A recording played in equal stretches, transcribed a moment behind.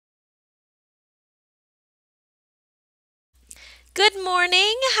Good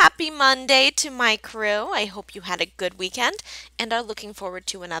morning. Happy Monday to my crew. I hope you had a good weekend and are looking forward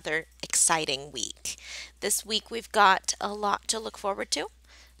to another exciting week. This week we've got a lot to look forward to.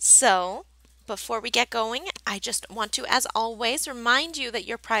 So, before we get going, I just want to, as always, remind you that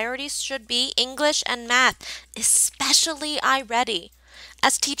your priorities should be English and math, especially iReady.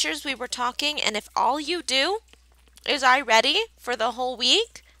 As teachers, we were talking, and if all you do is iReady for the whole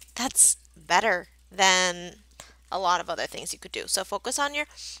week, that's better than a lot of other things you could do. So focus on your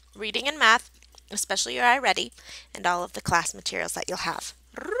reading and math, especially your iReady, and all of the class materials that you'll have.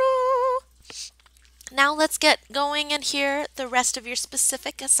 Now let's get going and hear the rest of your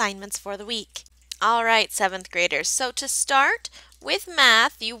specific assignments for the week. All right, seventh graders. So to start with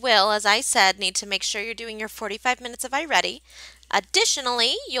math, you will, as I said, need to make sure you're doing your 45 minutes of iReady.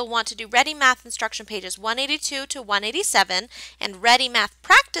 Additionally, you'll want to do Ready Math instruction pages 182 to 187 and Ready Math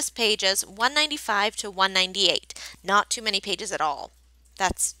practice pages 195 to 198. Not too many pages at all.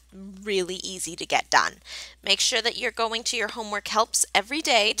 That's really easy to get done. Make sure that you're going to your homework helps every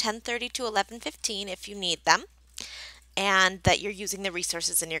day, 10:30 to 11:15 if you need them, and that you're using the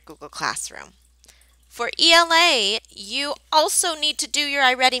resources in your Google Classroom. For ELA, you also need to do your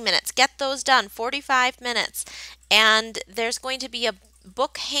iReady minutes. Get those done, 45 minutes. And there's going to be a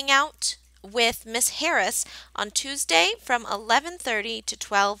book hangout with Miss Harris on Tuesday from 11:30 to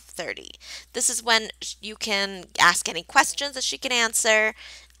 12:30. This is when you can ask any questions that she can answer.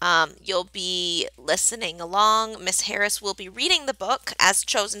 You'll be listening along. Miss Harris will be reading the book as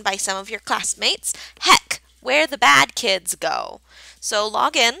chosen by some of your classmates. Heck, where the bad kids go. So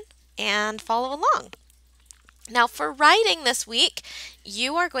log in and follow along. Now, for writing this week,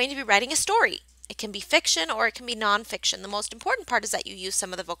 you are going to be writing a story. It can be fiction or it can be nonfiction. The most important part is that you use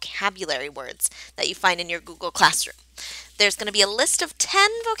some of the vocabulary words that you find in your Google Classroom. There's going to be a list of 10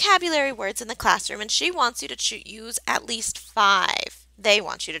 vocabulary words in the classroom, and she wants you to use at least 5. They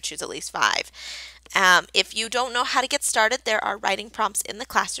want you to choose at least 5. If you don't know how to get started, there are writing prompts in the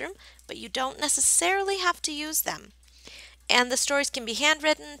classroom, but you don't necessarily have to use them. And the stories can be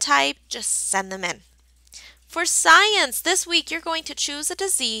handwritten, typed, just send them in. For science, this week you're going to choose a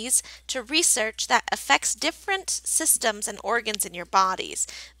disease to research that affects different systems and organs in your bodies.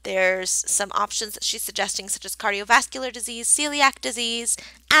 There's some options that she's suggesting, such as cardiovascular disease, celiac disease,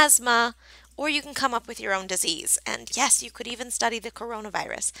 asthma, or you can come up with your own disease. And yes, you could even study the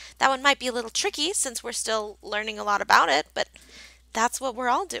coronavirus. That one might be a little tricky since we're still learning a lot about it, but that's what we're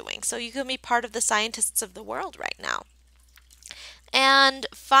all doing. So you can be part of the scientists of the world right now. And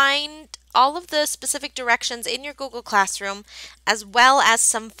find all of the specific directions in your Google Classroom, as well as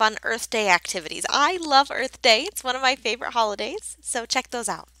some fun Earth Day activities. I love Earth Day. It's one of my favorite holidays, so check those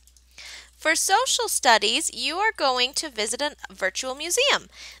out. For social studies, you are going to visit a virtual museum.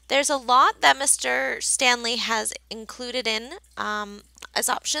 There's a lot that Mr. Stanley has included in as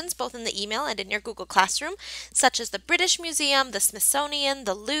options, both in the email and in your Google Classroom, such as the British Museum, the Smithsonian,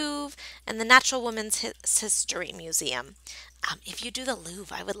 the Louvre, and the Natural Women's History Museum. If you do the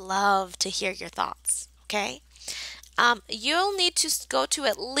Louvre, I would love to hear your thoughts, okay? You'll need to go to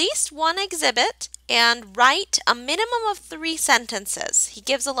at least one exhibit and write a minimum of 3 sentences. He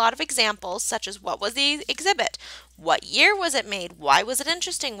gives a lot of examples, such as what was the exhibit? What year was it made? Why was it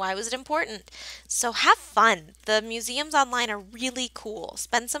interesting? Why was it important? So have fun. The museums online are really cool.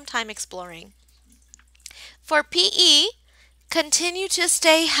 Spend some time exploring. For PE, continue to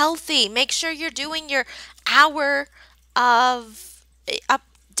stay healthy. Make sure you're doing your hour of up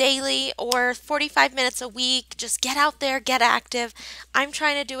daily or 45 minutes a week. Just get out there, get active. I'm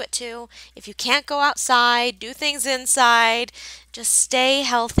trying to do it too. If you can't go outside, do things inside. Just stay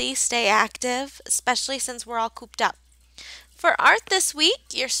healthy, stay active, especially since we're all cooped up. For art this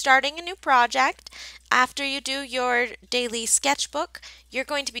week, you're starting a new project. After you do your daily sketchbook, you're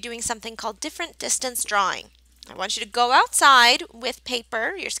going to be doing something called different distance drawing. I want you to go outside with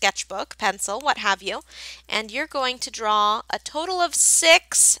paper, your sketchbook, pencil, what have you, and you're going to draw a total of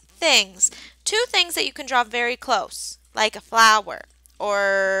 6 things. 2 things that you can draw very close, like a flower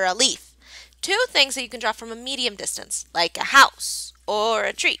or a leaf. 2 things that you can draw from a medium distance, like a house or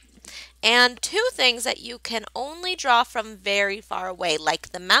a tree. And 2 things that you can only draw from very far away,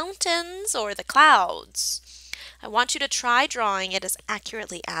 like the mountains or the clouds. I want you to try drawing it as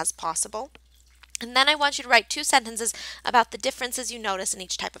accurately as possible. And then I want you to write 2 sentences about the differences you notice in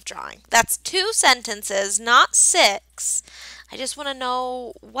each type of drawing. That's 2 sentences, not 6. I just want to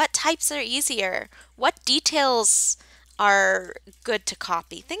know what types are easier, what details are good to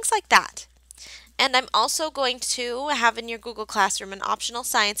copy, things like that. And I'm also going to have in your Google Classroom an optional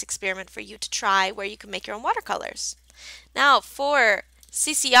science experiment for you to try where you can make your own watercolors. Now for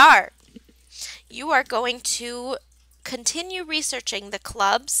CCR, you are going to continue researching the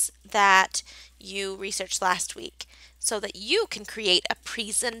clubs that you researched last week so that you can create a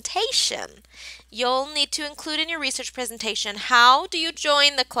presentation. You'll need to include in your research presentation how do you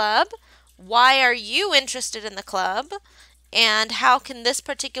join the club, why are you interested in the club, and how can this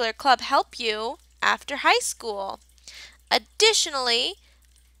particular club help you after high school. Additionally,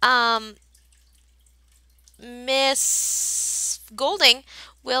 Miss Golding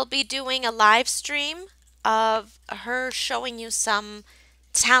will be doing a live stream of her showing you some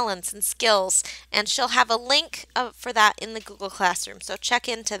talents and skills, and she'll have a link for that in the Google Classroom, so check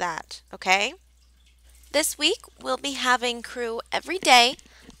into that, okay? This week we'll be having crew every day,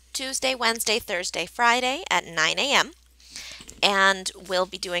 Tuesday, Wednesday, Thursday, Friday at 9 a.m. And we'll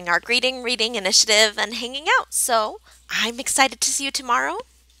be doing our greeting, reading initiative, and hanging out. So I'm excited to see you tomorrow.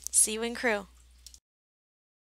 See you in crew.